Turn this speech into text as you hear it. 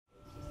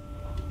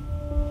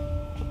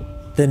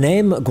The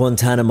name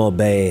Guantanamo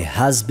Bay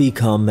has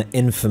become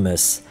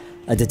infamous,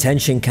 a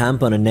detention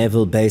camp on a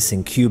naval base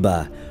in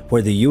Cuba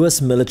where the US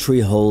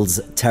military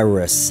holds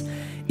terrorists,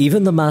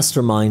 even the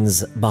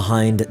masterminds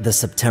behind the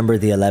September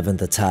the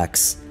 11th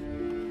attacks.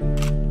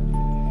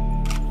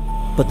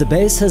 But the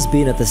base has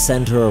been at the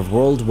center of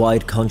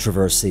worldwide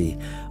controversy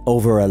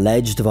over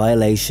alleged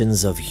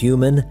violations of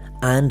human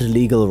and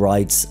legal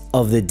rights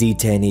of the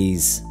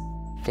detainees.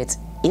 It's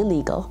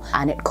illegal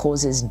and it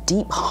causes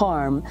deep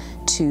harm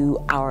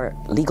to our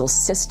legal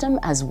system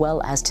as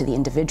well as to the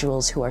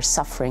individuals who are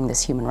suffering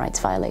this human rights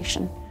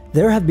violation.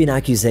 There have been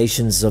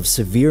accusations of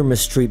severe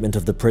mistreatment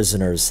of the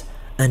prisoners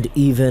and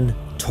even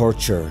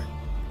torture.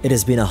 It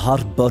has been a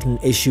hot-button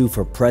issue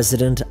for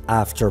president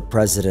after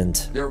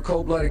president. They were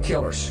cold-blooded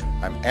killers.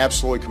 I'm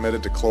absolutely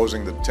committed to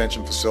closing the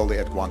detention facility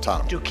at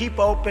Guantanamo. To keep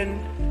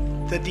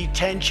open the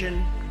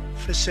detention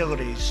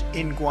facilities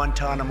in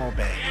Guantanamo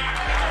Bay.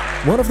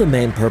 One of the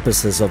main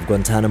purposes of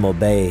Guantanamo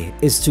Bay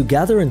is to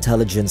gather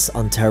intelligence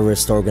on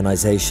terrorist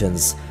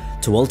organizations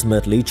to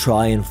ultimately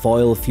try and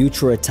foil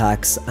future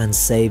attacks and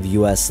save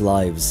US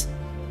lives.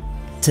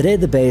 Today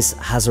the base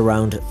has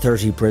around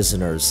 30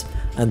 prisoners,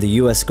 and the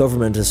US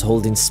government is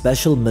holding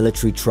special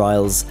military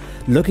trials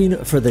looking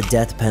for the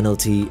death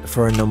penalty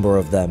for a number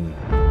of them.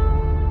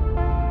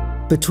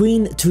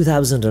 Between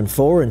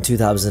 2004 and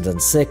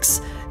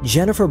 2006,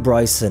 Jennifer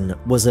Bryson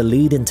was a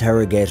lead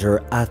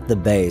interrogator at the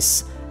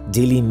base,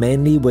 dealing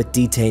mainly with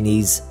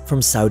detainees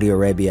from Saudi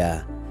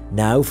Arabia.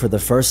 Now, for the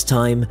first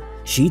time,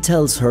 she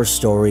tells her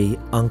story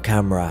on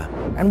camera.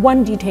 And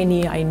one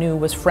detainee I knew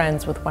was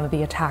friends with one of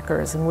the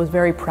attackers and was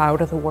very proud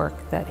of the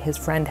work that his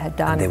friend had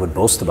done. And they would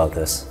boast about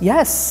this.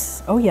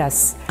 Yes, oh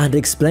yes. And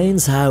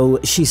explains how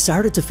she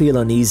started to feel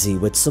uneasy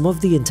with some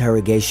of the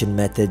interrogation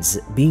methods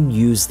being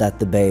used at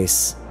the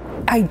base.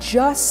 I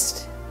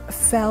just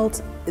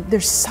felt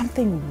there's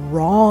something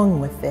wrong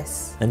with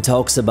this. And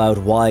talks about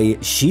why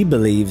she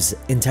believes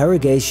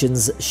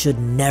interrogations should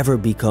never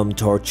become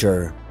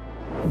torture.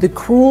 The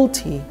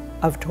cruelty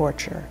of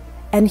torture.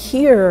 And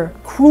here,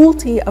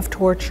 cruelty of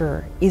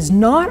torture is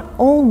not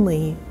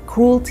only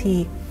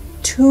cruelty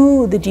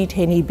to the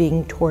detainee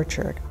being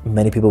tortured.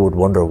 Many people would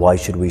wonder, why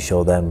should we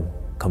show them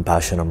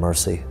compassion and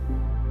mercy?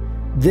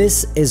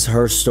 This is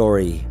her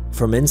story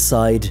from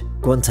inside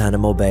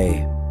Guantanamo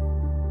Bay.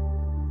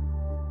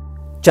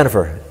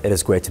 Jennifer, it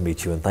is great to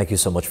meet you, and thank you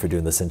so much for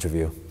doing this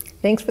interview.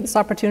 Thanks for this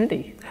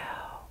opportunity.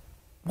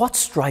 What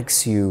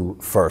strikes you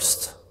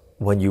first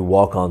when you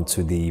walk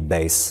onto the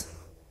base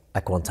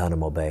at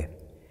Guantanamo Bay?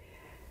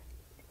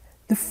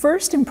 The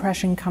first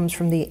impression comes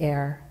from the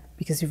air,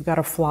 because you've got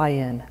to fly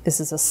in. This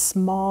is a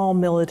small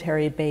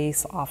military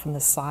base off on the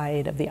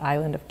side of the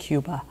island of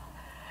Cuba.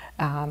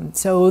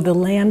 So the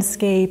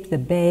landscape, the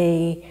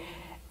bay,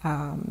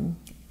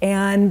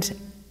 and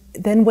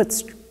then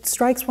what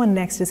strikes one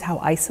next is how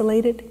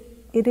isolated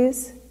it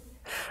is.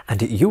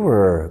 And you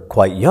were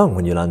quite young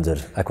when you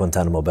landed at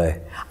Guantanamo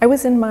Bay. I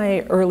was in my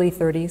early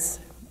 30s.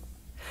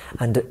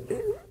 And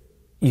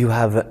you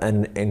have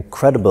an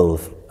incredible,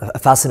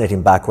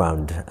 fascinating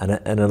background and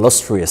an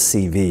illustrious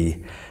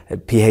CV. A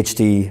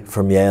PhD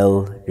from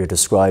Yale, you're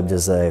described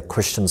as a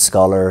Christian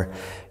scholar.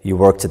 You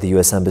worked at the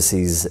US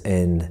embassies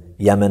in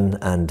Yemen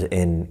and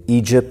in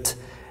Egypt.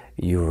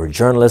 You were a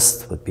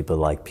journalist with people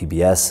like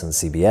PBS and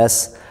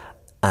CBS,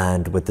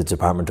 and with the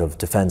Department of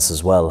Defense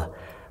as well.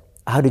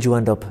 How did you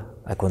end up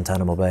at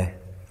Guantanamo Bay?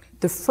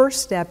 The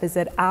first step is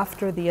that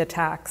after the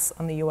attacks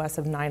on the US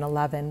of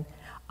 9/11,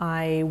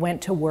 I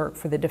went to work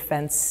for the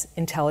Defense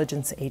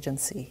Intelligence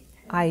Agency.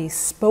 I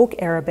spoke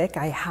Arabic.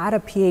 I had a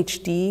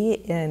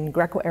PhD in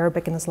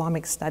Greco-Arabic and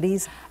Islamic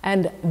studies.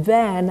 And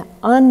then,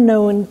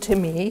 unknown to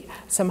me,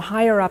 some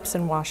higher-ups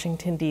in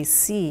Washington,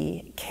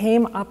 D.C.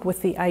 came up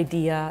with the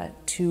idea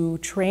to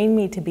train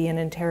me to be an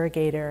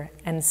interrogator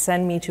and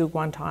send me to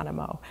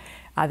Guantanamo.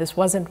 This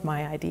wasn't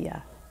my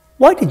idea.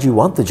 Why did you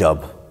want the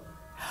job?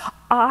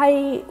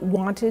 I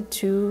wanted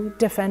to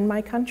defend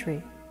my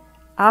country.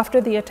 After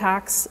the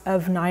attacks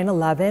of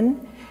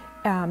 9/11,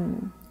 it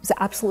was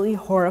absolutely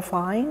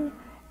horrifying.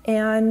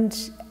 And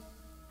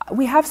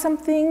we have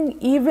something,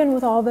 even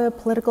with all the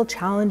political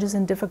challenges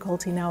and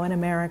difficulty now in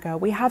America,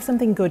 we have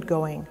something good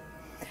going.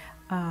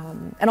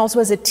 And also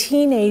as a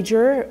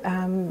teenager,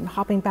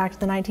 hopping back to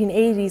the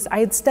 1980s, I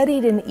had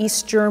studied in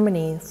East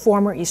Germany,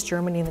 former East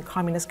Germany, the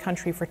communist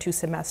country, for 2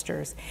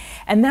 semesters.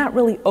 And that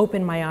really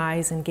opened my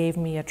eyes and gave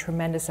me a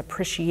tremendous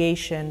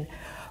appreciation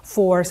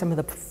for some of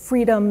the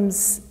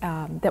freedoms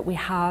that we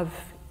have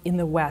in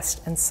the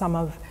West and some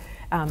of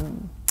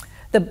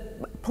the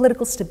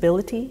political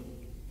stability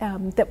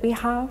that we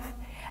have.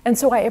 And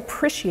so I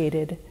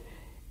appreciated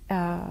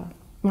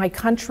my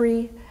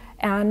country,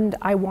 and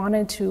I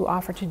wanted to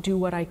offer to do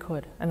what I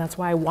could. And that's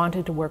why I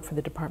wanted to work for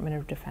the Department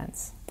of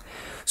Defense.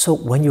 So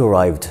when you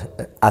arrived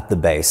at the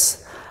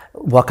base,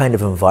 what kind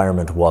of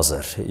environment was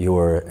it? You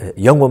were a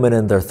young woman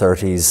in their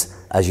 30s,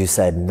 as you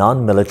said,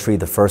 non-military,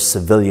 the first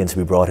civilian to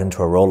be brought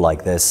into a role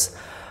like this.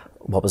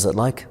 What was it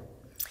like?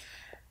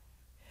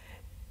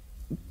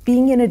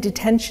 Being in a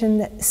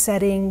detention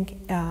setting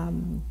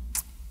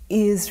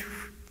is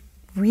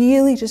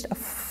really just a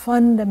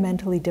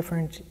fundamentally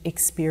different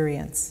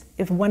experience.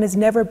 If one has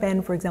never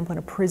been, for example, in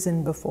a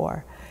prison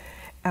before,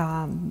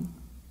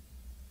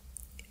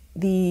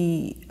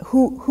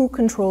 who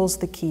controls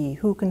the key,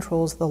 who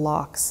controls the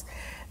locks,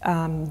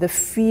 the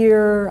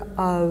fear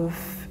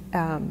of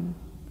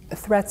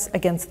threats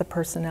against the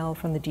personnel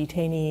from the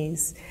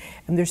detainees,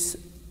 and there's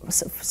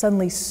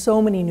suddenly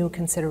so many new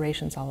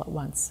considerations all at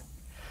once.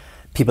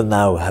 People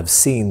now have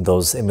seen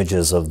those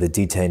images of the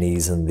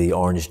detainees in the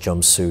orange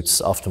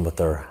jumpsuits, often with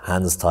their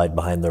hands tied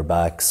behind their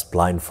backs,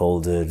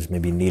 blindfolded,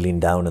 maybe kneeling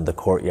down in the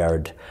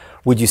courtyard.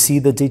 Would you see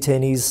the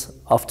detainees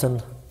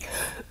often?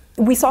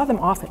 We saw them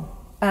often.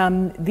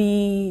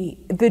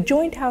 The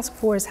Joint Task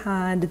Force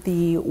had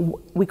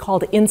we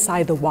called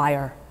inside the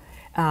wire,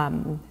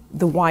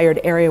 the wired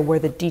area where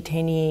the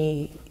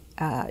detainees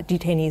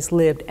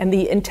lived, and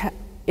the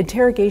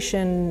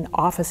interrogation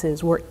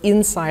offices were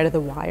inside of the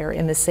wire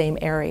in the same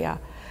area.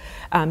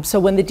 So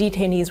when the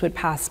detainees would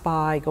pass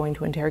by going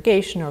to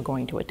interrogation or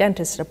going to a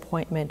dentist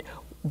appointment,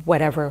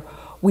 whatever,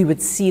 we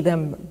would see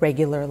them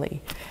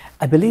regularly.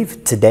 I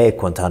believe today at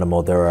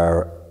Guantanamo there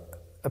are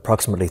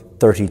approximately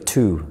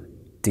 32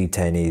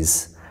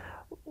 detainees.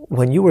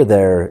 When you were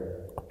there,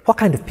 what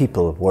kind of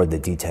people were the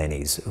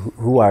detainees?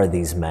 Who are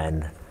these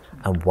men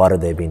and what are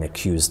they being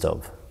accused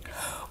of?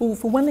 Well,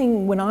 for one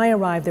thing, when I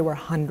arrived, there were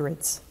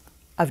hundreds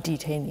of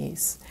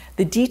detainees.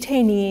 The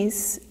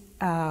detainees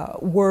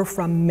were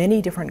from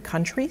many different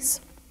countries,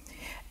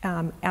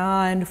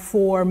 and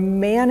for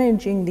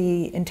managing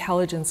the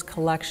intelligence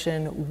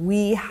collection,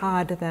 we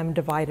had them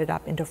divided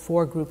up into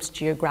 4 groups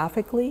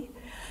geographically.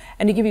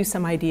 And to give you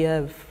some idea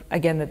of,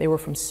 again, that they were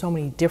from so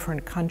many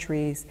different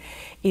countries,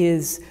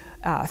 is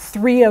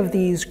 3 of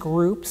these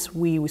groups,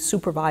 we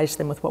supervised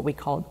them with what we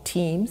called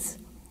teams,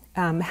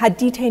 had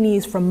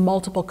detainees from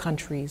multiple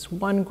countries.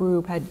 One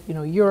group had,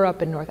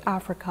 Europe and North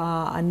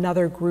Africa.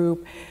 Another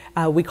group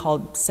we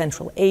called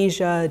Central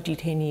Asia.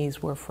 Detainees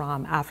were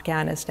from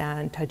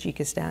Afghanistan,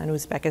 Tajikistan,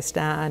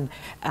 Uzbekistan.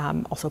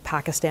 Also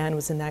Pakistan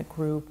was in that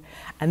group.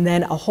 And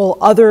then a whole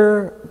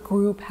other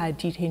group had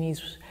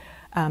detainees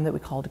that we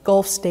called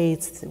Gulf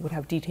states. It would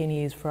have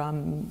detainees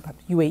from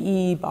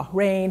UAE,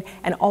 Bahrain,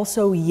 and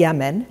also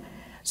Yemen.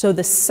 So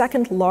the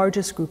second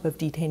largest group of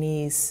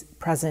detainees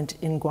present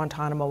in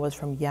Guantanamo was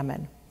from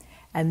Yemen.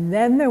 And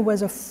then there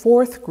was a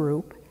 4th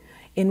group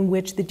in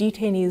which the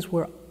detainees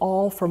were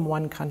all from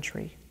one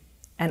country.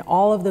 And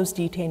all of those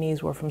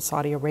detainees were from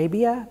Saudi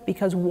Arabia,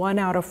 because 1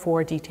 out of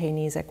 4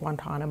 detainees at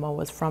Guantanamo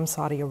was from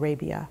Saudi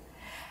Arabia.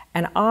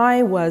 And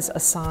I was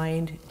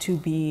assigned to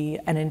be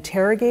an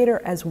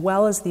interrogator as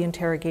well as the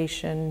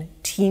interrogation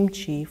team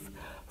chief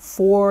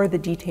for the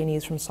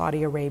detainees from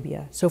Saudi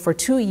Arabia. So for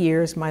 2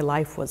 years, my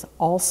life was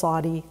all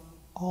Saudi,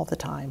 all the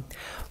time.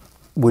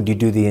 Would you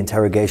do the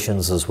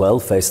interrogations as well,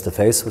 face to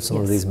face with some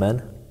of these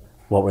men?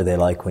 What were they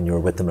like when you were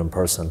with them in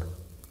person?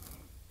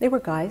 They were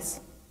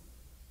guys.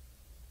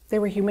 They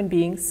were human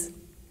beings.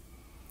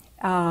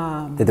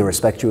 Did they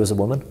respect you as a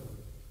woman?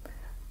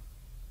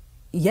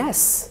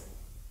 Yes.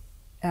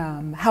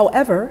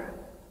 However,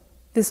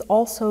 this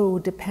also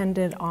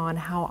depended on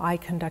how I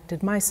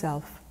conducted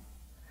myself.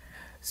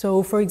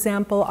 So, for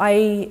example,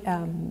 I'd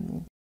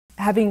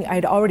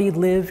already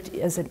lived,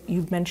 as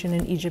you mentioned,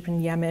 in Egypt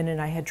and Yemen,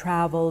 and I had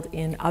traveled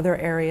in other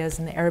areas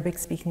in the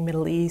Arabic-speaking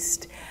Middle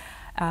East,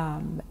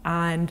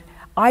 and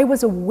I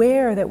was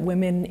aware that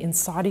women in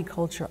Saudi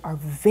culture are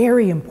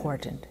very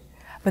important,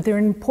 but they're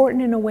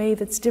important in a way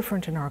that's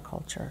different in our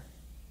culture.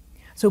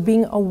 So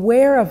being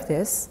aware of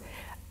this,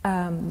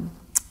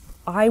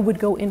 I would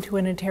go into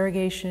an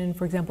interrogation,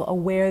 for example,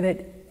 aware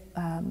that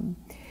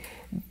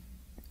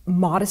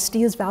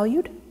modesty is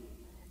valued,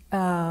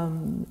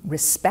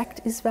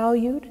 respect is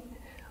valued.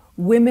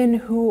 Women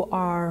who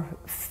are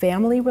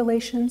family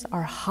relations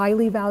are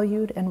highly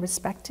valued and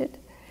respected.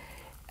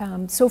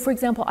 So for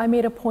example, I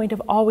made a point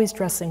of always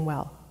dressing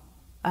well.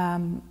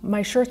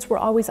 My shirts were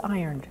always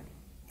ironed.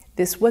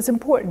 This was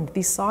important.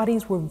 The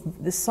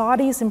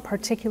Saudis in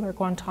particular,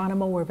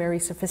 Guantanamo, were very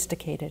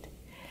sophisticated.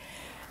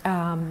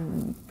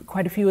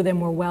 Quite a few of them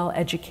were well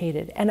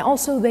educated. And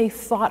also they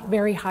thought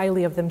very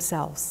highly of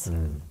themselves.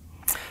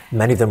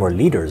 Many of them were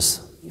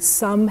leaders.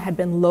 Some had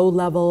been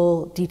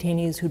low-level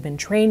detainees who'd been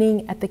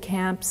training at the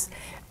camps.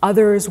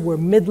 Others were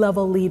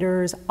mid-level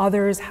leaders.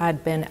 Others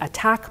had been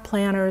attack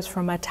planners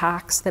from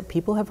attacks that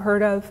people have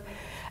heard of.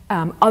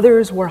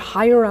 Others were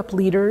higher-up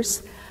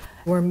leaders.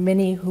 There were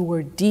many who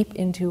were deep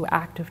into,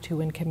 active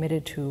to, and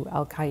committed to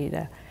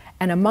al-Qaeda.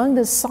 And among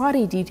the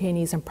Saudi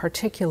detainees in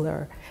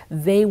particular,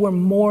 they were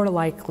more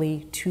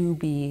likely to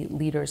be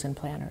leaders and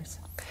planners.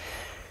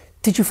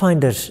 Did you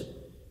find it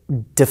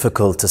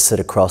difficult to sit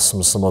across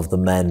from some of the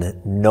men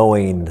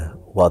knowing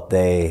what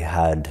they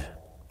had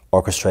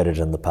orchestrated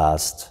in the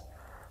past,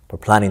 were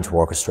planning to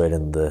orchestrate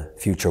in the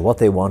future, what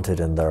they wanted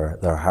in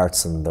their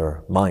hearts and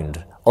their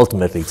mind,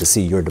 ultimately to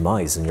see your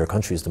demise and your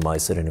country's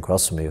demise sitting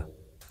across from you?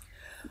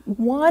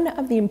 One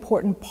of the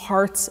important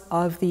parts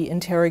of the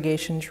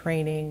interrogation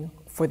training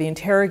for the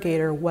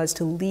interrogator was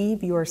to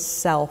leave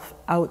yourself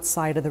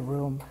outside of the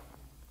room.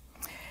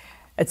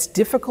 It's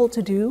difficult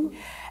to do.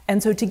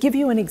 And so to give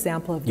you an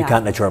example of that. You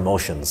can't let your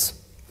emotions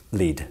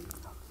lead.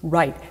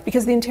 Right,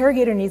 because the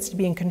interrogator needs to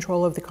be in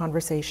control of the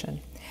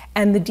conversation.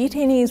 And the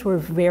detainees were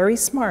very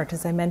smart,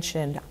 as I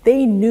mentioned.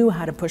 They knew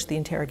how to push the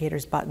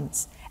interrogator's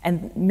buttons.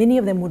 And many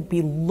of them would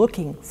be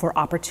looking for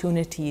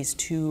opportunities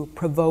to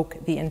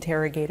provoke the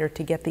interrogator,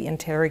 to get the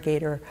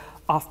interrogator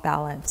off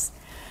balance.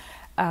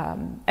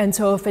 And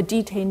so if a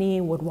detainee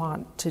would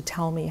want to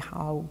tell me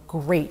how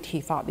great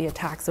he thought the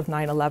attacks of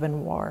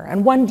 9/11 were,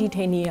 and one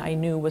detainee I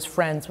knew was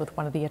friends with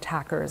one of the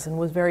attackers and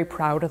was very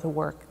proud of the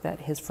work that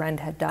his friend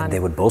had done. And they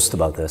would boast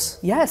about this.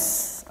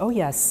 Yes, oh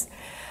yes.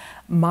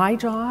 My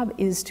job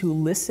is to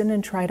listen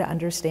and try to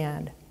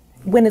understand.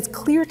 When it's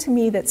clear to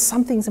me that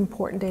something's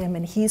important to him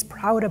and he's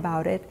proud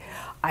about it,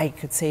 I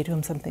could say to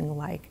him something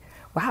like,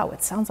 wow,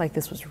 it sounds like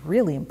this was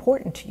really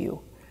important to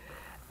you.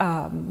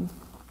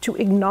 To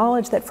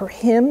acknowledge that for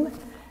him,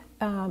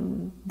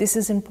 this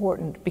is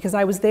important, because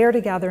I was there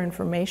to gather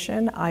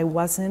information. I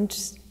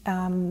wasn't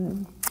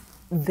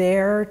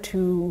there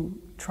to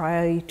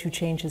try to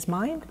change his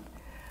mind.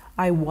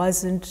 I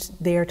wasn't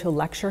there to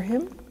lecture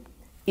him.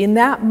 In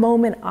that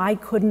moment, I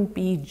couldn't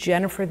be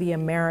Jennifer the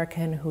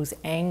American who's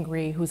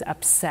angry, who's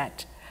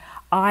upset.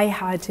 I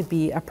had to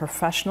be a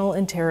professional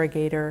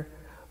interrogator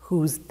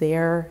who's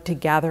there to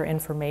gather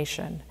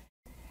information.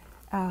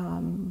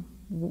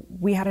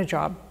 We had a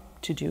job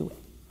to do.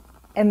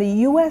 And the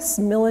US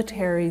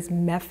military's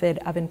method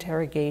of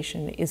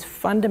interrogation is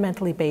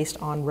fundamentally based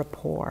on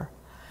rapport,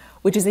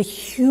 which is a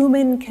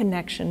human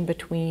connection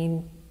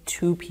between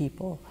two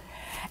people.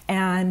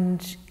 And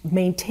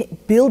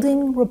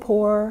building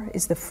rapport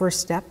is the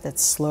first step.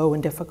 That's slow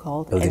and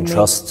difficult. Building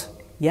trust.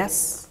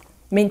 Yes.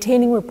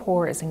 Maintaining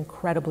rapport is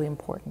incredibly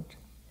important.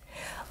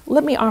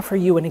 Let me offer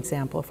you an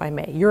example, if I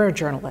may. You're a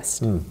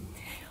journalist.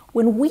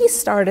 When we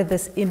started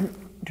this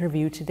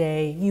interview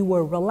today, you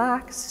were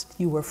relaxed,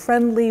 you were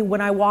friendly. When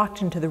I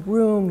walked into the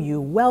room,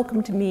 you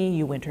welcomed me,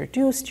 you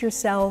introduced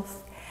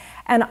yourself,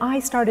 and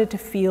I started to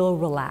feel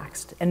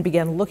relaxed and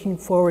began looking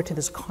forward to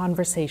this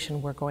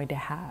conversation we're going to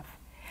have.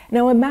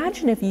 Now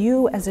imagine if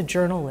you, as a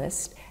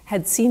journalist,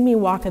 had seen me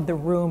walk in the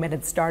room and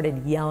had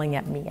started yelling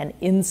at me and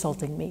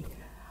insulting me.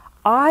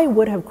 I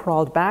would have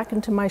crawled back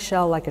into my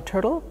shell like a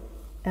turtle,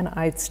 and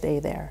I'd stay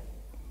there.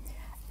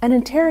 An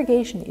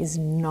interrogation is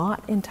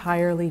not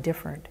entirely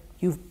different.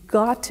 You've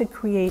got to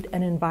create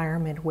an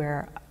environment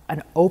where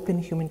an open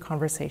human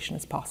conversation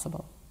is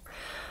possible.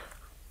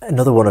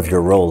 Another one of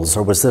your roles,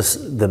 or was this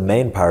the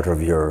main part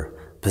of your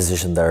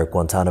position there at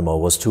Guantanamo,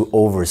 was to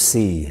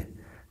oversee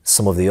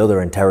some of the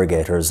other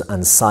interrogators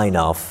and sign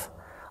off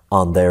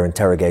on their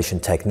interrogation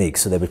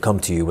techniques. So they would come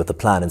to you with a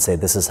plan and say,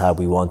 this is how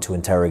we want to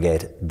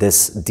interrogate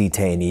this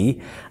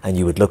detainee, and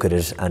you would look at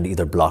it and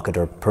either block it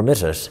or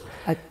permit it.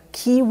 A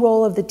key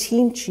role of the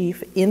team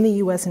chief in the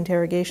US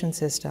interrogation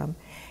system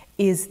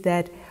is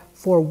that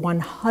for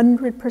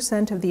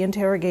 100% of the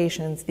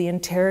interrogations, the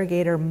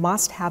interrogator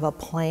must have a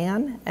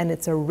plan, and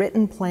it's a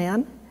written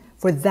plan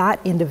for that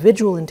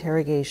individual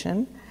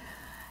interrogation,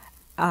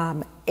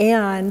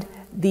 and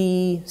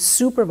the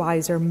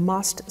supervisor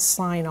must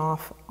sign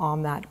off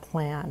on that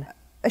plan,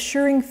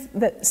 assuring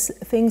that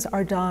things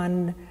are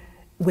done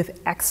with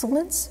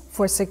excellence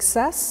for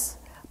success,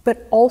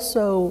 but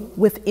also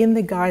within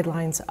the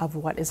guidelines of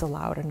what is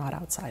allowed and not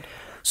outside.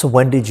 So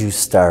when did you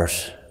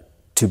start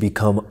to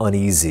become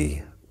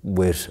uneasy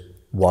with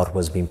what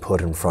was being put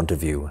in front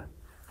of you?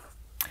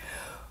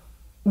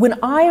 When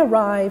I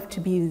arrived to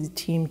be the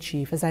team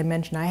chief, as I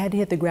mentioned, I had to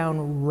hit the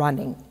ground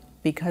running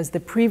because the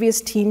previous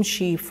team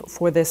chief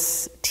for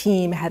this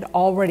team had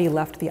already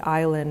left the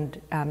island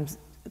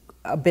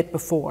a bit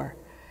before.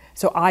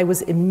 So I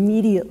was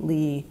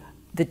immediately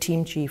the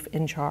team chief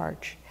in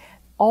charge.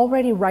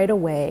 Already right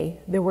away,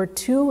 there were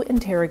two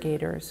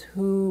interrogators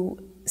who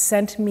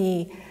sent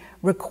me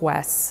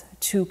requests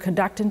to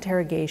conduct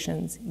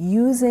interrogations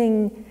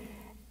using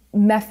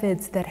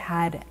methods that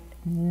had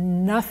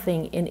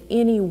nothing in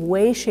any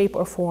way, shape,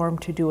 or form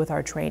to do with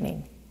our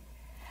training.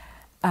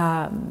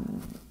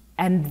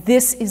 And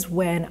this is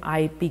when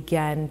I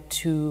began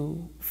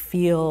to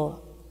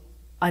feel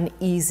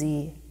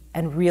uneasy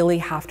and really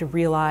have to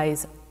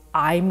realize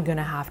I'm going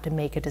to have to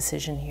make a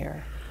decision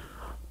here.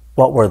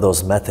 What were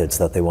those methods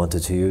that they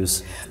wanted to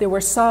use? There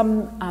were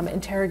some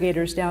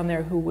interrogators down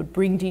there who would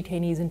bring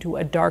detainees into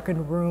a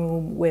darkened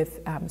room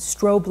with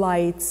strobe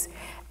lights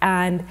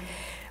and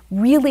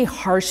really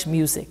harsh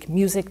music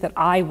that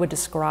I would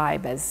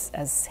describe as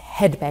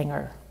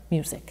headbanger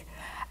music.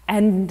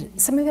 And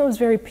something that was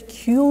very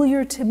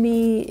peculiar to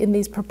me in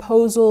these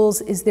proposals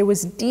is there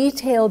was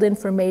detailed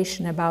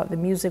information about the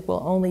music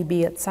will only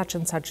be at such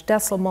and such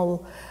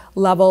decimal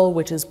level,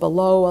 which is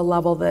below a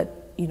level that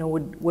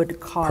would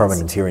cause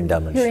permanent hearing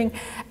damage.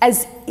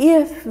 As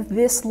if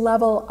this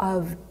level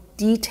of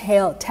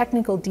detail,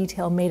 technical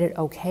detail, made it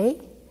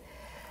okay.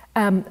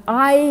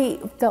 I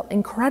felt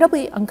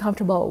incredibly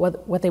uncomfortable with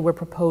what they were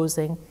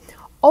proposing.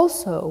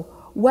 Also,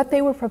 what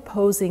they were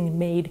proposing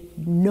made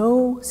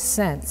no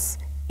sense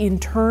in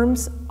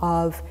terms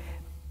of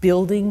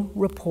building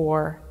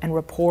rapport, and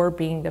rapport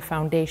being the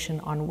foundation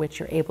on which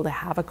you're able to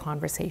have a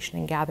conversation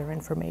and gather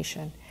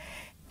information.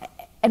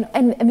 And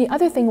the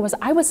other thing was,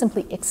 I was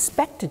simply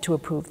expected to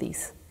approve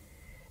these,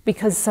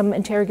 because some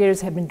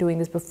interrogators had been doing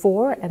this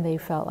before, and they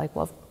felt like,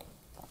 well,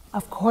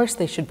 of course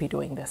they should be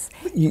doing this.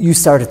 You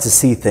started to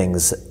see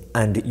things,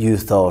 and you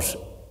thought,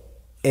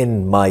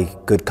 in my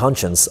good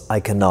conscience, I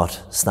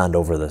cannot stand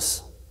over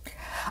this.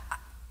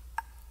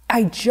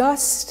 I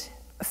just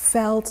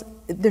felt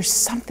there's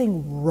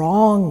something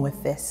wrong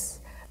with this.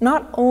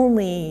 Not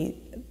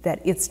only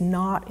that it's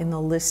not in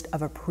the list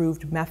of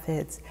approved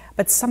methods,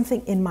 but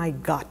something in my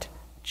gut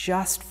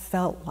just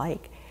felt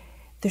like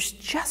there's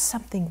just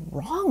something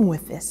wrong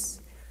with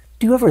this.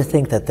 Do you ever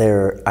think that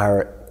there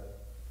are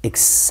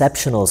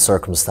exceptional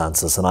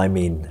circumstances, and I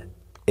mean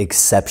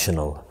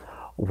exceptional,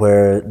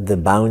 where the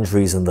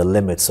boundaries and the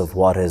limits of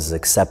what is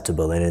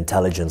acceptable in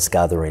intelligence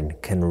gathering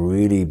can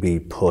really be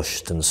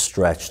pushed and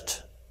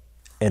stretched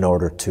in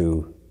order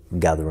to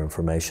gather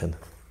information?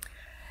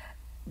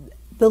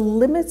 The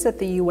limits that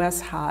the US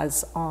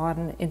has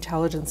on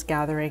intelligence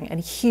gathering, and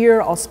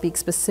here I'll speak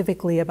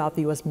specifically about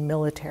the US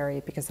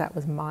military because that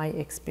was my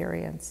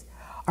experience,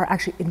 are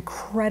actually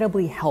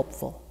incredibly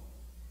helpful.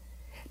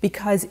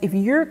 Because if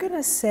you're going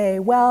to say,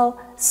 well,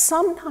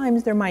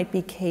 sometimes there might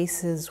be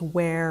cases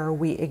where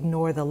we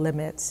ignore the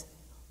limits,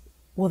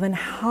 well then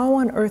how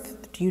on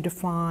earth do you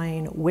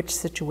define which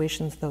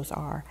situations those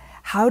are?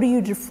 How do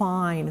you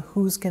define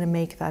who's going to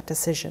make that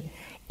decision?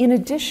 In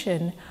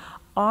addition,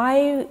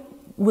 I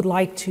would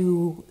like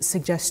to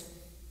suggest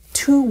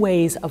two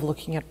ways of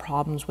looking at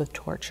problems with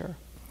torture.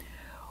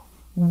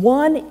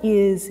 One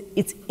is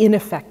it's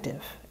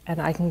ineffective,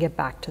 and I can get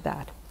back to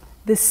that.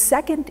 The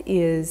second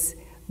is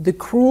the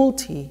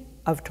cruelty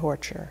of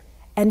torture.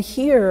 And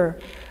here,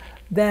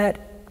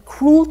 that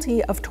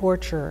cruelty of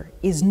torture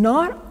is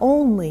not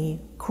only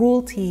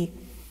cruelty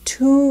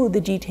to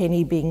the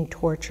detainee being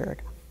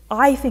tortured.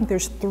 I think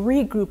there's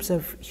three groups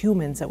of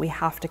humans that we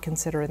have to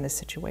consider in this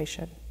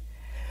situation.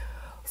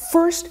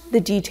 First, the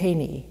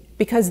detainee,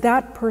 because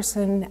that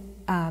person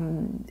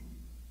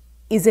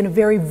is in a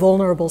very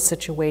vulnerable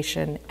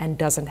situation and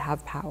doesn't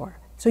have power.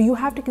 So you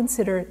have to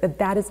consider that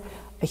that is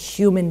a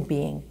human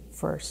being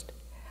first.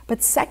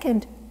 But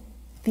second,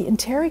 the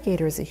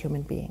interrogator is a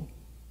human being.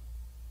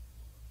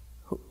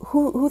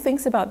 Who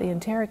thinks about the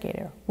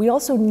interrogator? We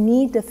also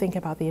need to think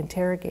about the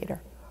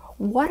interrogator.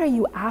 What are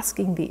you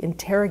asking the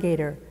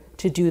interrogator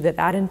to do that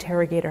that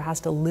interrogator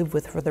has to live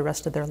with for the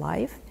rest of their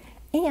life?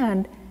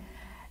 And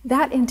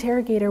that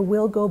interrogator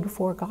will go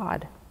before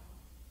God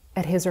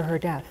at his or her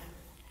death.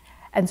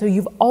 And so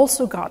you've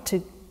also got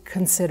to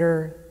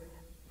consider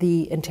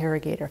the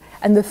interrogator.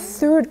 And the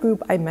third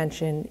group I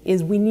mentioned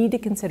is we need to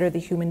consider the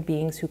human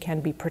beings who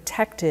can be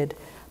protected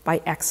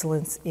by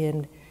excellence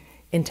in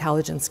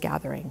intelligence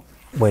gathering.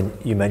 When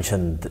you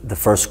mentioned the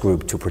first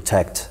group to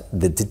protect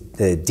the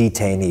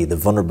detainee, the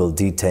vulnerable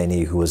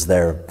detainee who was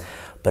there,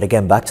 but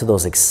again, back to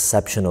those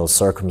exceptional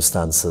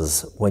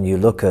circumstances, when you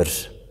look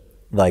at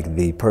like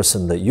the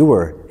person that you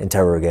were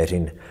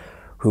interrogating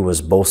who was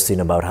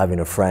boasting about having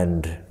a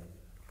friend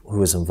who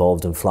was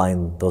involved in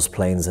flying those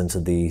planes into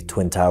the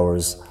Twin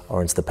Towers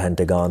or into the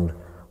Pentagon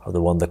or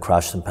the one that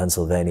crashed in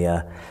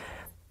Pennsylvania,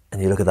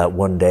 and you look at that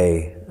one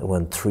day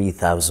when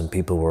 3,000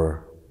 people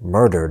were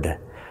murdered,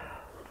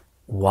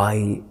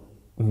 why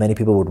many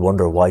people would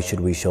wonder, why should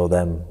we show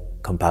them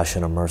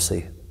compassion or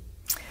mercy?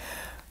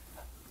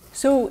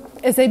 So,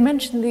 as I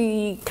mentioned,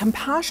 the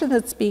compassion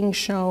that's being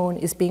shown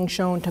is being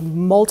shown to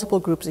multiple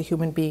groups of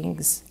human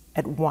beings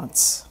at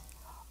once.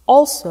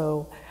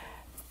 Also,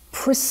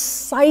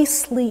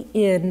 precisely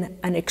in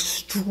an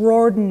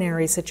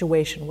extraordinary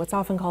situation, what's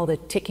often called a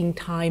ticking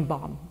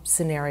bomb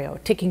scenario.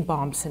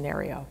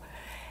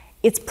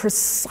 It's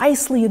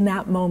precisely in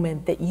that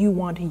moment that you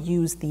want to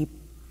use the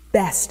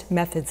best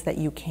methods that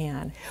you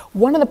can.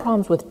 One of the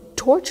problems with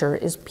torture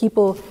is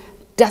people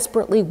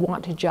desperately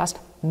want to just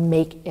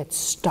make it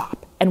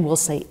stop and will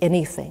say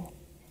anything.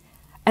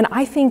 And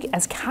I think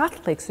as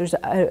Catholics, there's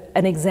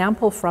an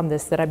example from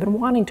this that I've been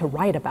wanting to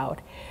write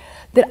about,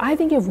 that I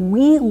think if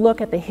we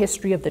look at the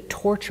history of the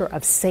torture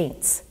of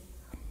saints,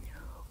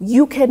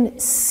 you can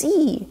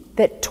see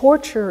that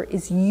torture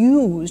is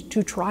used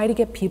to try to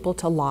get people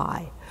to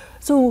lie.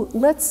 So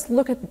let's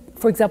look at,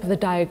 for example, the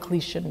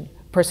Diocletian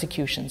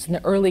persecutions in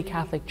the early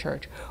Catholic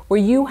Church, where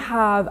you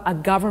have a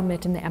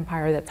government in the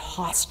empire that's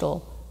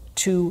hostile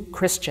to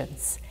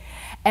Christians.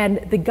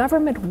 And the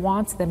government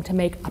wants them to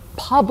make a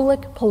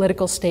public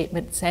political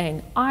statement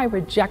saying, I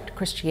reject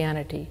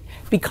Christianity,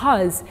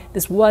 because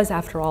this was,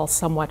 after all,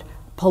 somewhat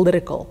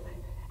political.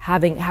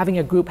 Having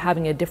a group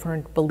having a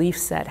different belief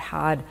set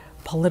had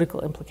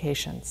political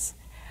implications.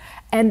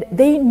 And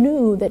they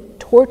knew that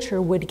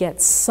torture would get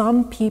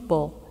some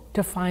people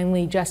to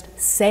finally just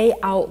say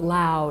out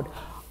loud,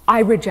 I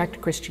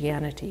reject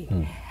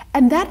Christianity.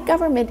 And that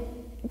government,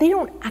 they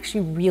don't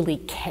actually really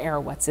care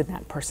what's in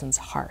that person's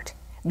heart.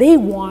 They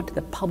want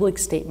the public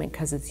statement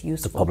because it's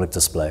useful. The public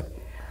display.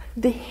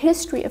 The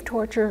history of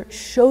torture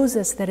shows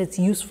us that it's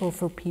useful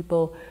for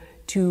people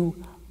to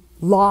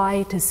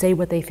lie to say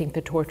what they think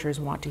the torturers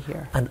want to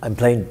hear. And I'm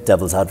playing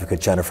devil's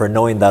advocate, Jennifer,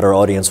 knowing that our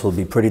audience will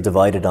be pretty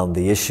divided on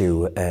the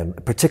issue,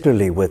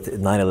 particularly with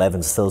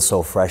 9/11 still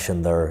so fresh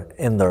in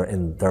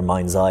their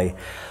mind's eye.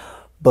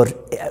 But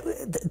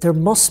there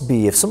must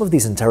be, if some of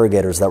these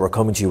interrogators that were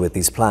coming to you with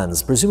these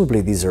plans,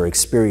 presumably these are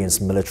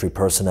experienced military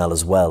personnel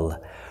as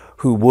well,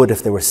 who would,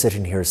 if they were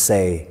sitting here,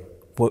 say,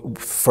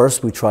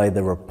 first we try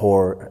the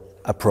rapport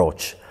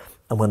approach.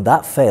 And when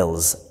that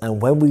fails,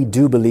 and when we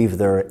do believe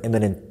there are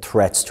imminent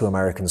threats to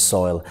American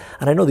soil,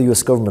 and I know the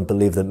US government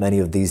believed that many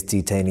of these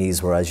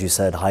detainees were, as you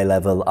said,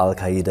 high-level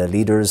al-Qaeda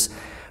leaders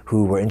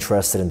who were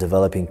interested in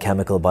developing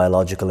chemical,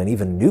 biological, and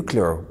even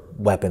nuclear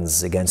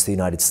weapons against the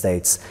United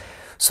States.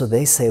 So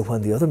they say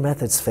when the other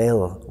methods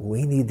fail,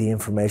 we need the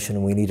information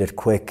and we need it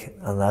quick.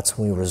 And that's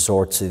when we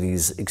resort to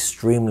these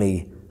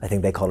extremely, I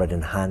think they call it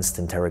enhanced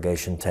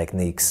interrogation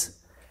techniques.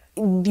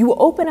 You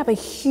open up a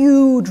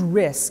huge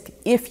risk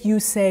if you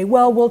say,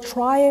 well, we'll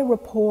try a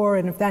rapport,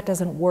 and if that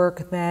doesn't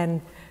work,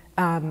 then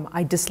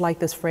I dislike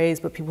this phrase,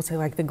 but people say,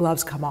 like, the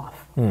gloves come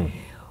off.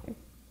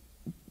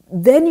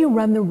 Then you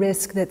run the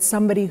risk that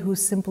somebody who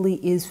simply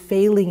is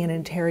failing an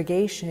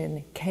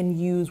interrogation can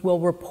use, well,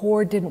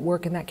 rapport didn't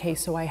work in that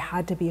case, so I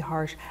had to be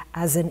harsh,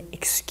 as an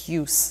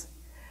excuse.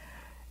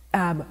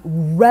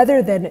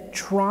 Rather than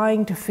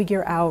trying to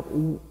figure out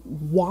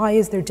why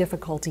is there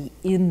difficulty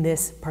in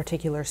this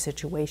particular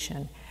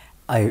situation.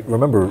 I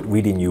remember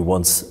reading you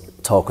once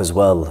talk as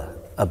well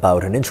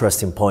about an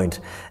interesting point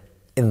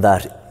in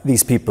that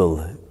these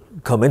people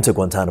come into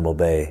Guantanamo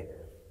Bay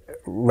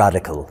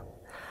radical,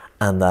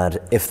 and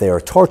that if they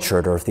are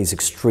tortured or if these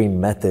extreme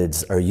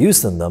methods are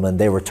used in them and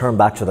they return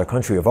back to their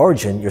country of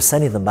origin, you're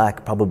sending them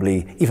back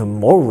probably even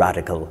more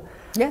radical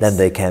than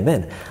they came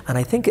in. And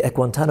I think at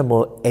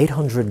Guantanamo,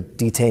 800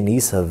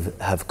 detainees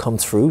have come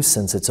through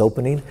since its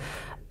opening.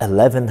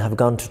 11 have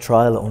gone to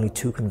trial, only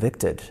 2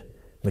 convicted.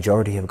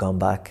 Majority have gone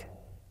back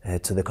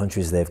to the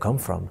countries they've come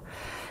from.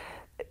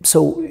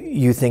 So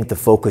you think the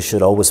focus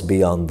should always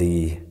be on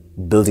the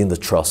building the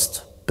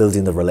trust,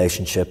 building the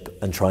relationship,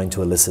 and trying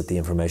to elicit the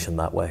information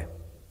that way?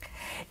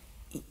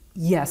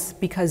 Yes,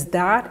 because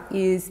that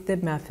is the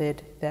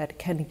method that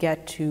can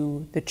get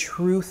to the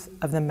truth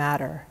of the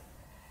matter.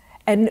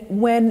 And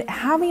when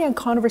having a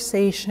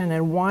conversation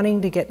and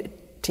wanting to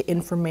get to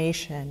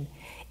information,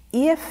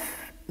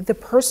 if the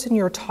person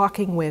you're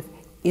talking with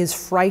is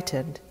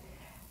frightened,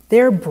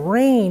 their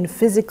brain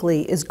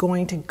physically is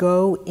going to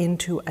go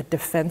into a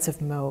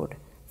defensive mode,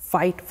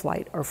 fight,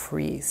 flight, or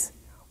freeze.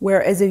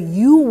 Whereas if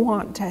you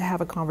want to have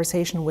a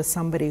conversation with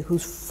somebody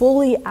who's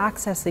fully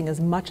accessing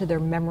as much of their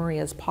memory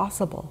as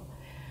possible,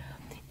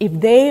 if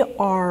they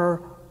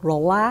are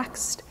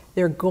relaxed,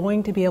 they're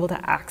going to be able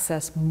to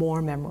access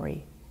more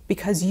memory.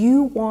 Because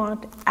you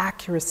want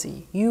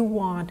accuracy, you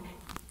want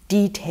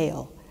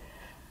detail.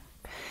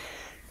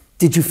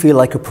 Did you feel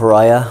like a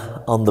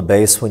pariah on the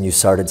base when you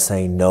started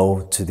saying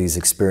no to these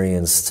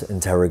experienced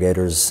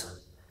interrogators?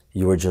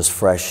 You were just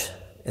fresh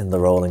in the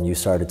role and you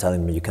started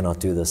telling them you cannot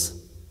do this.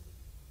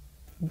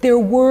 There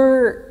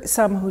were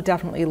some who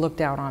definitely looked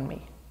down on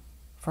me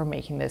for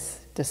making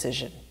this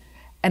decision.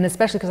 And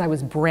especially because I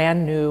was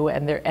brand new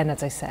and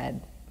as I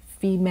said,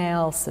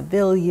 female,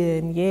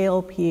 civilian,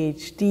 Yale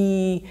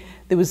PhD.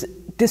 There was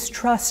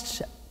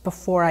distrust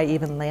before I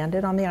even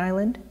landed on the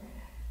island.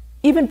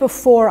 Even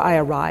before I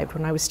arrived,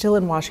 when I was still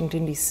in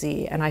Washington,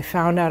 D.C., and I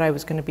found out I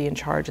was going to be in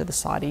charge of the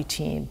Saudi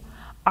team,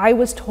 I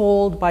was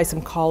told by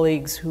some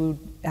colleagues who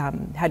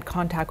had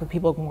contact with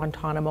people in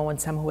Guantanamo and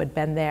some who had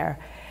been there,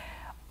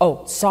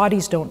 oh,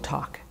 Saudis don't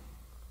talk.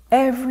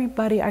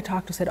 Everybody I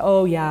talked to said,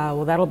 oh yeah,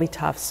 well that'll be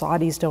tough,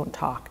 Saudis don't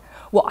talk.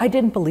 Well, I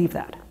didn't believe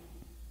that.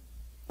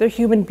 They're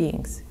human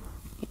beings.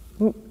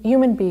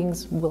 Human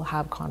beings will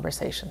have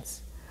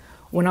conversations.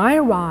 When I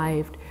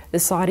arrived, the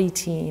Saudi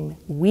team,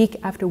 week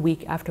after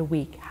week after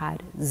week,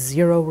 had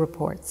 0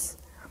 reports.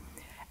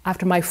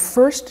 After my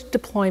first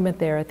deployment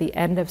there at the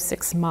end of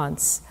 6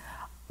 months,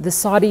 the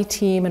Saudi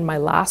team in my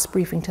last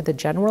briefing to the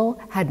general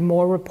had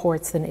more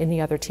reports than any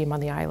other team on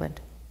the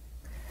island.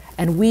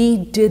 And we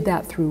did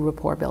that through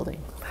rapport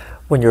building.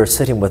 When you're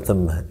sitting with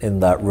them in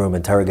that room,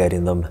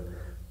 interrogating them,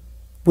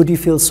 would you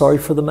feel sorry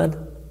for the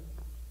men?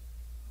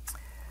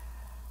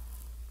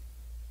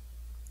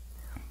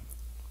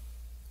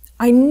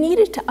 I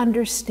needed to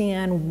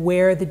understand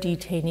where the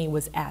detainee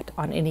was at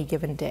on any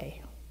given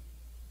day.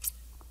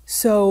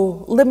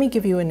 So let me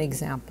give you an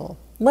example.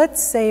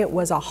 Let's say it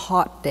was a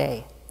hot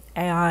day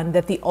and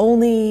that the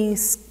only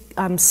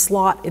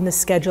slot in the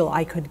schedule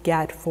I could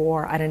get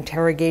for an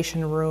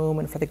interrogation room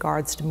and for the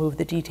guards to move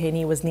the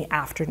detainee was in the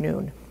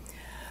afternoon.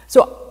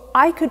 So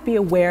I could be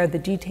aware the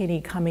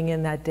detainee coming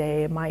in that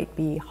day might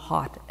be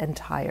hot and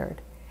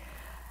tired.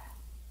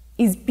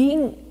 Is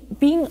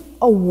being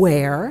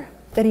aware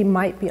that he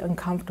might be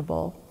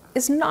uncomfortable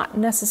is not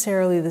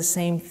necessarily the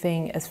same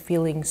thing as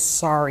feeling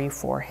sorry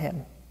for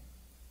him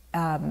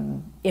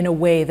in a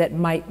way that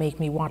might make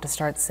me want to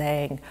start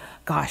saying,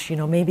 gosh,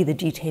 maybe the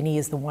detainee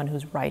is the one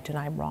who's right and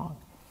I'm wrong.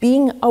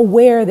 being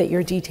aware that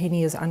your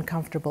detainee is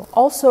uncomfortable.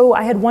 Also,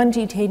 I had one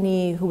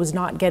detainee who was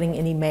not getting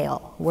any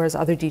mail, whereas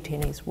other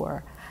detainees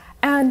were.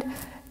 And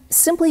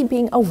simply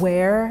being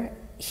aware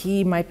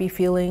he might be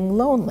feeling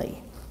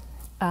lonely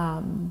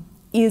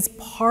is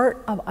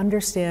part of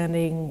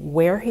understanding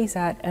where he's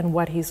at and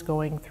what he's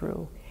going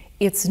through.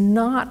 It's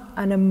not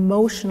an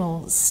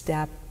emotional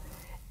step,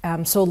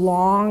 so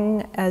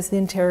long as the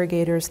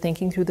interrogator is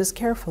thinking through this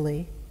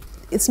carefully.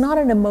 It's not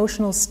an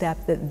emotional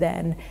step that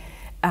then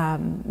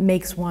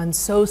makes one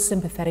so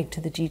sympathetic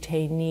to the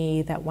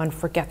detainee that one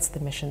forgets the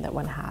mission that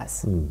one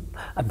has.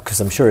 Because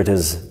I'm sure it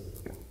is,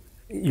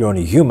 you're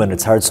only human.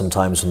 It's hard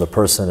sometimes when the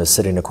person is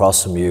sitting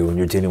across from you and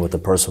you're dealing with the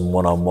person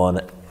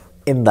one-on-one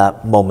in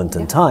that moment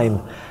in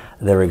time.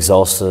 They're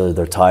exhausted,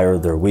 they're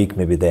tired, they're weak,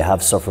 maybe they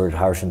have suffered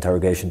harsh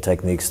interrogation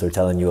techniques, they're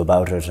telling you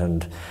about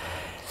it.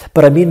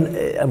 But I mean,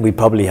 and we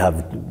don't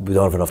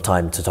have enough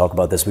time to talk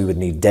about this, we would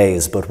need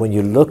days, but when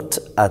you looked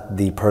at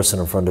the person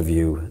in front of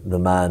you, the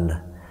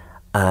man,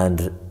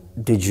 and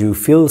did you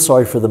feel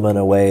sorry for them in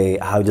a way?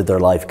 How did their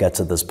life get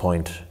to this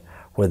point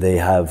where they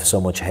have so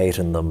much hate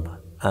in them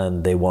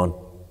and they want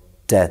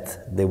death,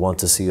 they want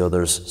to see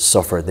others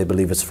suffer, they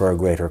believe it's for a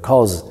greater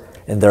cause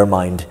in their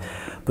mind?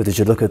 But did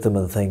you look at them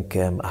and think,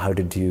 how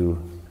did you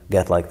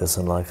get like this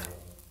in life?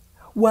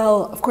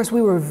 Well, of course,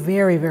 we were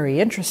very,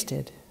 very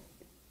interested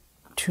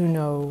to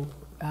know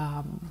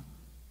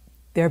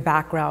their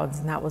backgrounds,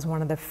 and that was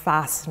one of the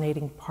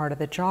fascinating part of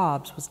the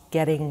jobs, was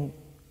getting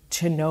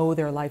to know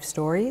their life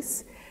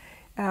stories.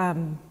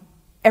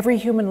 Every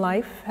human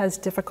life has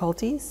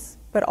difficulties,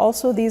 but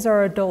also these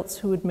are adults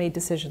who had made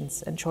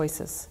decisions and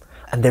choices.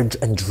 And they're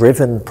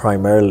driven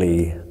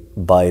primarily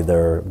by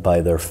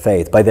their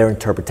faith, by their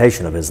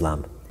interpretation of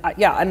Islam.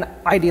 Yeah, an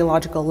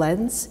ideological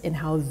lens in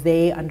how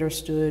they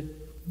understood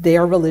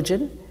their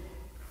religion.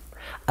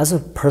 As a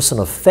person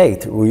of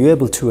faith, were you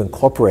able to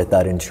incorporate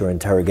that into your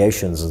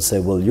interrogations and say,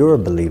 well, you're a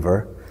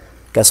believer,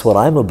 guess what,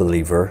 I'm a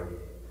believer,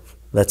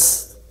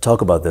 let's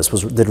talk about this.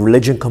 Did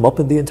religion come up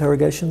in the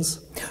interrogations?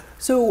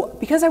 So,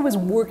 because I was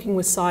working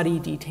with Saudi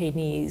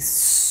detainees,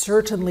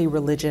 certainly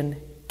religion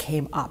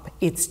came up.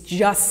 It's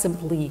just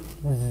simply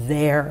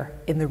there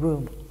in the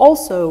room.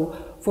 Also,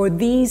 for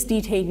these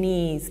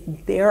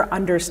detainees, their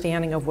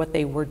understanding of what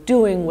they were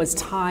doing was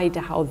tied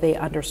to how they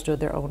understood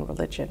their own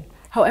religion.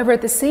 However,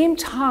 at the same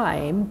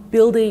time,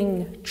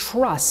 building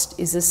trust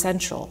is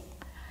essential.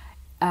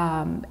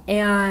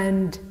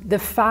 And the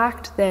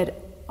fact that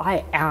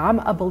I am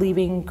a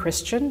believing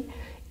Christian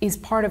is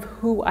part of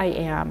who I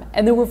am.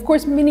 And there were, of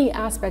course, many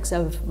aspects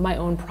of my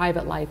own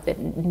private life that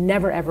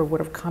never ever would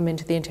have come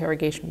into the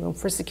interrogation room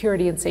for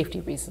security and safety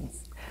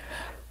reasons.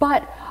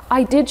 But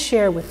I did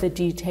share with the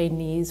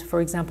detainees,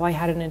 for example, I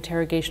had an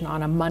interrogation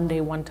on a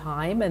Monday one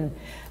time, and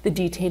the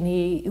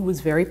detainee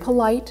was very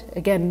polite.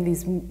 Again,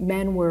 these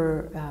men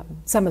were,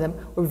 some of them,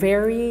 were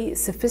very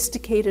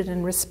sophisticated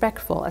and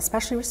respectful,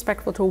 especially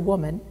respectful to a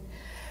woman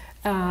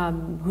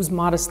who's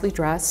modestly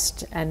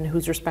dressed and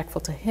who's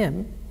respectful to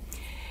him.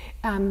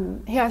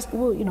 He asked,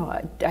 well, you know,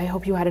 I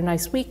hope you had a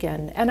nice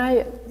weekend. And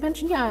I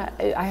mentioned, yeah,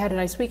 I had a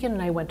nice weekend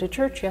and I went to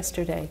church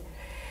yesterday.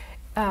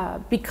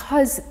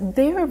 Because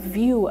their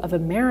view of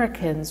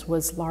Americans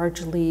was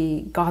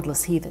largely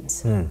godless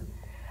heathens.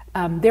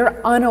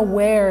 They're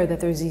unaware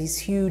that there's these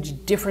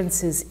huge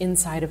differences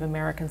inside of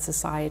American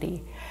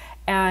society.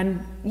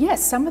 And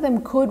yes, some of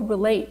them could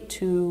relate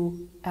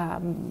to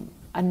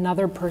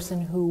another person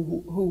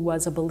who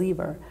was a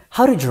believer.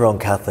 How did your own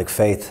Catholic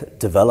faith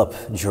develop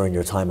during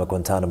your time at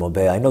Guantanamo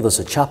Bay? I know there's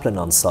a chaplain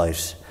on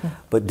site,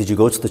 but did you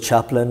go to the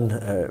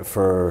chaplain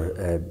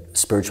for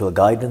spiritual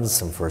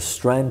guidance and for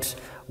strength?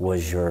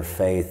 Was your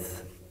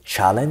faith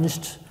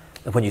challenged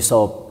when you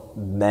saw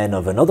men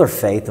of another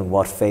faith and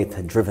what faith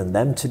had driven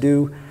them to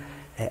do?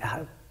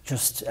 And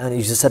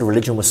you just said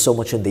religion was so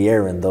much in the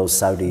air in those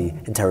Saudi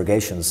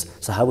interrogations.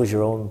 So how was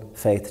your own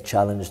faith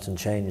challenged and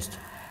changed?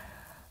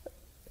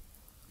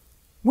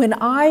 When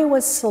I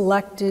was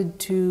selected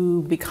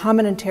to become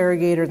an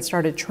interrogator and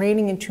started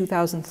training in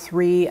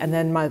 2003, and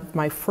then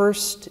my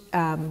first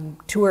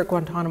tour at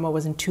Guantanamo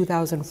was in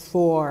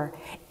 2004,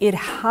 it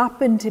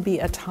happened to be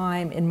a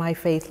time in my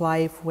faith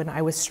life when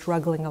I was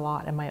struggling a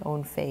lot in my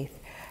own faith.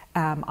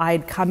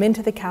 I'd come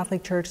into the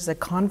Catholic Church as a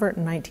convert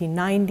in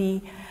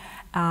 1990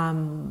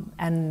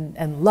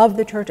 and loved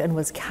the church and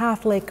was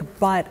Catholic,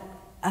 but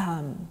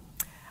I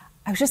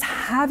was just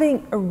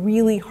having a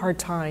really hard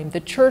time.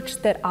 The church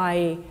that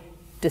I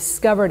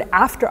discovered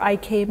after I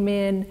came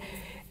in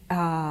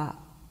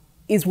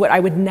is what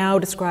I would now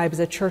describe as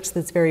a church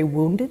that's very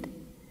wounded.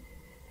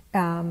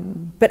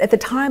 But at the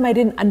time I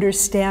didn't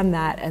understand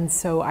that, and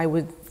so I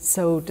was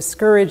so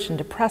discouraged and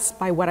depressed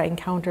by what I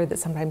encountered that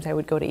sometimes I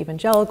would go to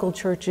evangelical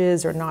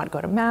churches or not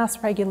go to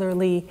Mass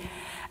regularly.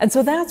 And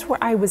so that's where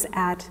I was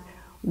at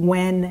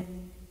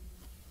when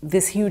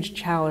this huge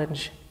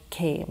challenge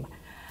came.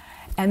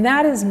 And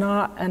that is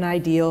not an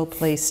ideal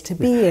place to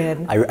be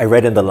in. I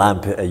read in The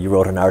Lamp, you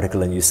wrote an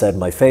article and you said,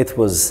 my faith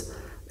was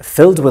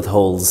filled with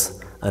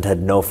holes and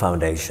had no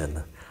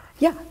foundation.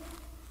 Yeah.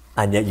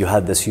 And yet you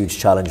had this huge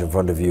challenge in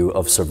front of you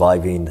of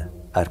surviving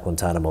at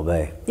Guantanamo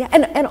Bay. Yeah,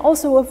 and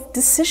also of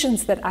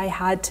decisions that I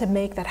had to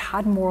make that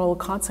had moral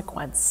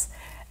consequence.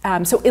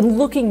 So in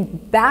looking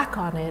back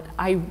on it,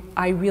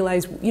 I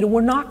realized,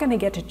 we're not going to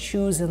get to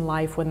choose in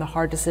life when the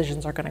hard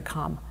decisions are going to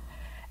come.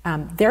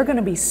 They're going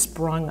to be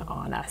sprung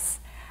on us.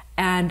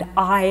 And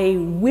I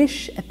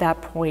wish at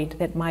that point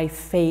that my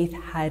faith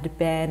had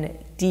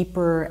been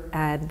deeper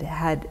and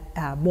had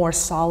more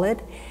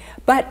solid.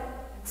 But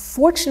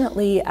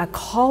fortunately, a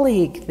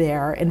colleague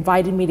there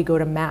invited me to go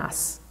to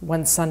Mass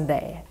one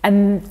Sunday.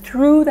 And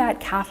through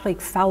that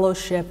Catholic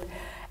fellowship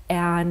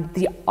and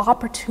the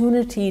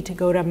opportunity to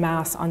go to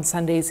Mass on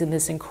Sundays in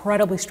this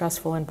incredibly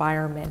stressful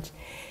environment,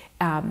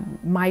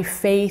 my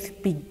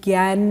faith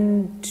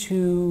began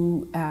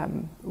to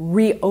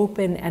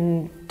reopen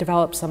and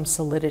develop some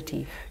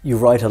solidity. You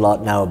write a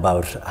lot now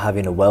about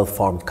having a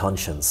well-formed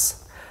conscience.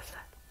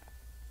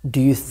 Do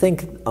you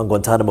think on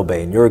Guantanamo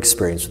Bay, in your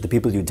experience with the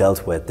people you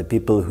dealt with, the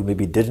people who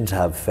maybe didn't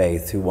have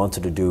faith, who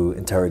wanted to do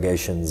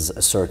interrogations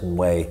a certain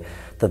way,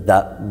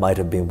 that might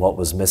have been what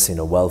was missing,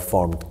 a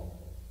well-formed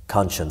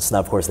conscience? Now,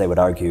 of course, they would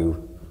argue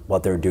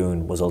what they're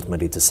doing was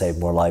ultimately to save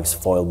more lives,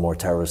 foil more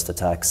terrorist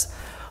attacks.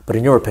 But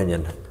in your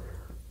opinion?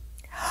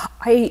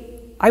 I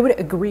would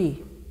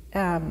agree.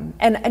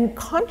 And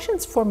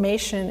conscience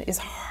formation is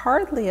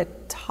hardly a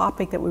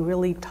topic that we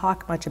really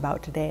talk much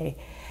about today.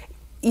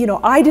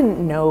 I didn't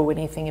know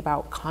anything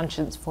about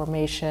conscience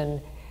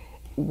formation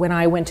when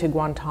I went to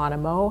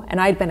Guantanamo, and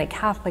I'd been a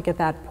Catholic at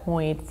that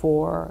point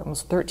for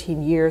almost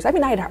 13 years. I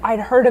mean, I'd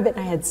heard of it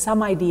and I had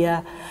some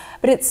idea,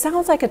 but it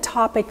sounds like a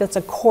topic that's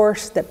a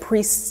course that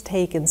priests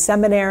take in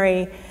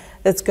seminary,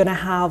 that's going to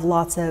have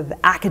lots of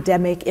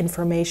academic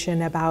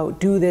information about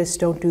do this,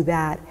 don't do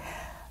that.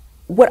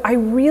 What I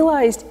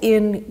realized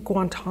in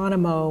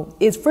Guantanamo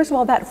is, first of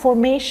all, that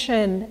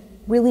formation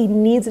really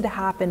needs to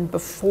happen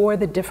before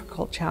the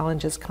difficult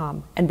challenges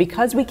come. And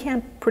because we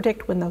can't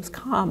predict when those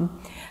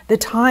come, the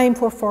time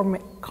for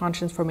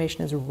conscience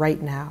formation is right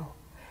now.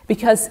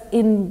 Because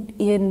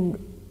in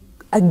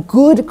a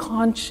good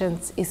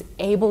conscience is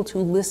able to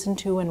listen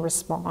to and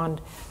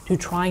respond to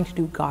trying to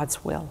do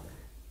God's will.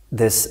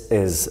 This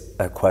is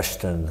a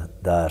question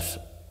that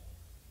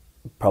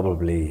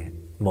probably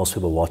most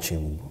people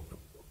watching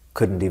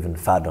couldn't even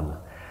fathom.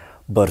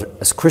 But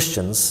as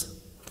Christians,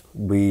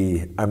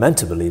 we are meant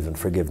to believe in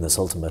forgiveness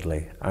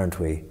ultimately,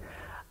 aren't we?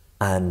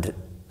 And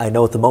I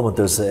know at the moment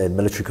there's a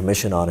military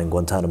commission on in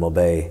Guantanamo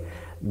Bay.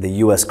 The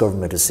US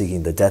government is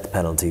seeking the death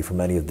penalty for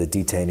many of the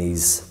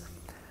detainees.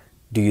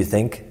 Do you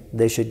think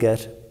they should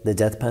get the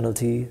death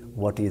penalty?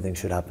 What do you think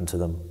should happen to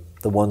them?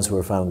 The ones who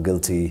are found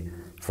guilty,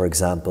 for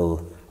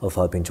example, of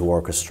helping to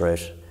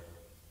orchestrate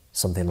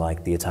something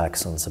like the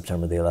attacks on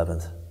September the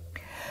 11th?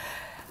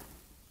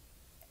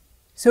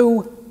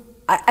 So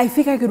I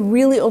think I could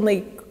really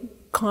only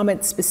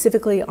comment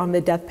specifically on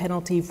the death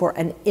penalty for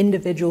an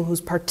individual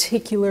whose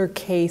particular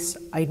case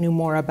I knew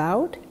more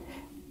about,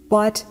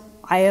 but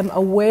I am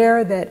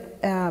aware that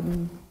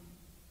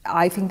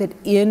I think that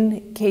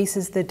in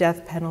cases the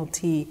death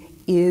penalty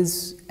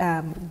is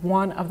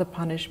one of the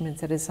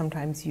punishments that is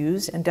sometimes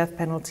used, and death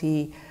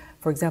penalty,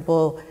 for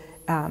example,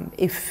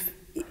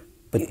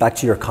 But back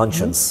to your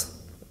conscience,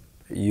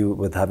 you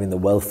with having the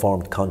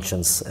well-formed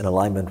conscience in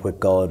alignment with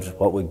God,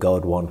 what would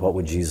God want, what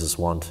would Jesus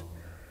want?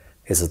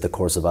 Is it the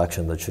course of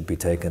action that should be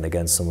taken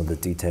against some of the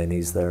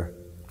detainees there?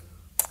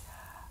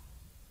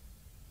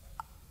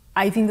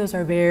 I think those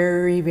are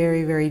very,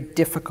 very, very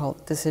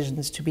difficult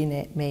decisions to be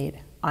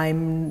made.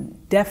 I'm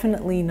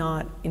definitely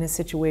not in a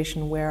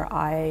situation where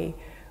I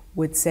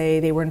would say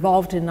they were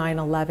involved in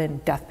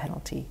 9/11, death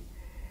penalty.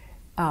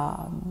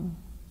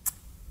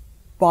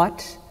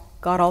 But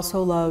God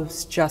also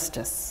loves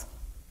justice.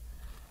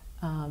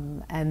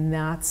 And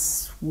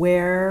that's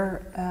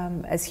where,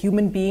 as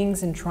human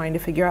beings and trying to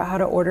figure out how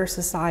to order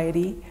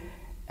society,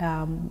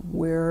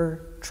 we're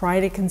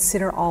trying to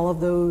consider all of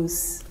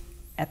those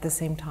at the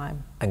same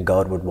time. And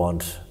God would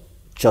want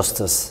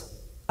justice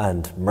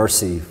and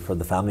mercy for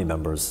the family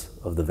members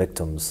of the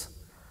victims,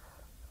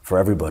 for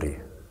everybody.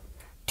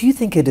 Do you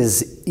think it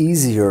is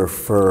easier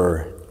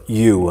for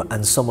you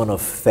and someone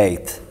of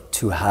faith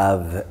to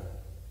have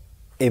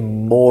a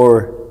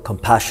more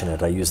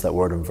compassionate, I use that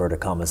word in inverted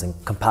commas, and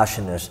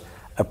compassionate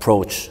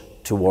approach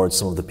towards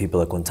some of the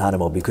people at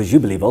Guantanamo, because you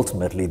believe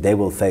ultimately they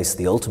will face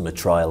the ultimate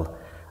trial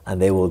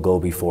and they will go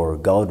before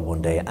God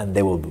one day and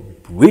they will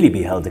really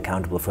be held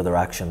accountable for their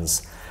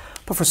actions.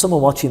 But for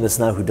someone watching this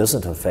now who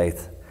doesn't have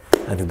faith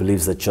and who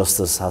believes that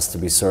justice has to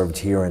be served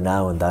here and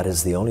now and that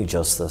is the only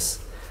justice,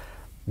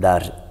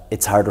 that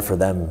it's harder for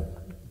them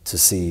to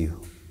see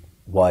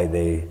why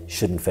they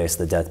shouldn't face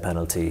the death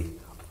penalty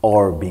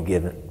or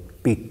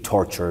be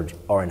tortured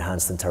or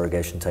enhanced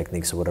interrogation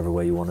techniques, or whatever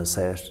way you want to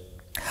say it.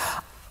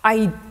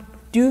 I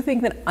do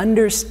think that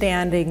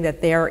understanding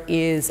that there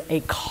is a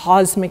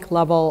cosmic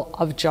level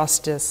of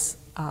justice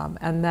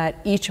and that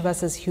each of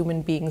us as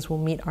human beings will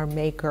meet our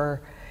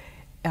Maker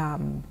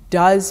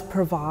does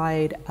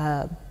provide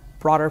a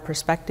broader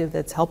perspective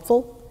that's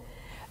helpful.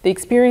 The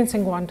experience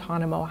in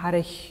Guantanamo had a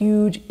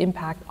huge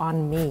impact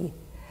on me.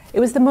 It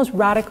was the most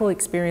radical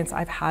experience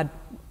I've had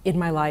in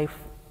my life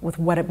with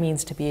what it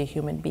means to be a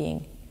human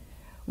being.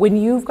 When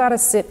you've got to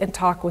sit and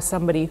talk with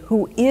somebody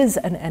who is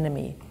an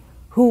enemy,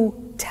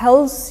 who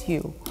tells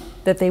you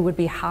that they would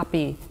be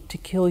happy to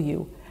kill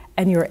you,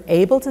 and you're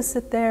able to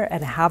sit there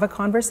and have a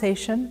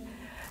conversation,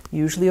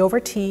 usually over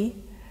tea,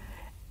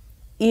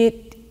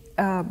 it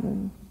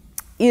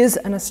is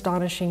an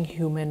astonishing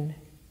human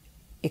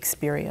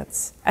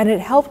experience. And it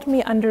helped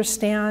me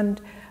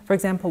understand, for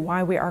example,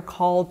 why we are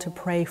called to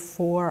pray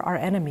for our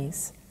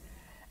enemies.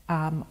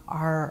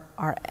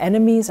 Our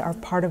enemies are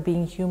part of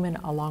being human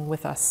along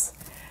with us.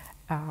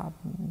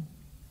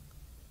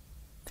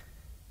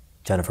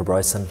 Jennifer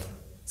Bryson,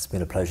 it's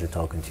been a pleasure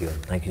talking to you.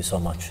 Thank you so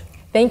much.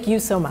 Thank you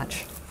so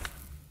much.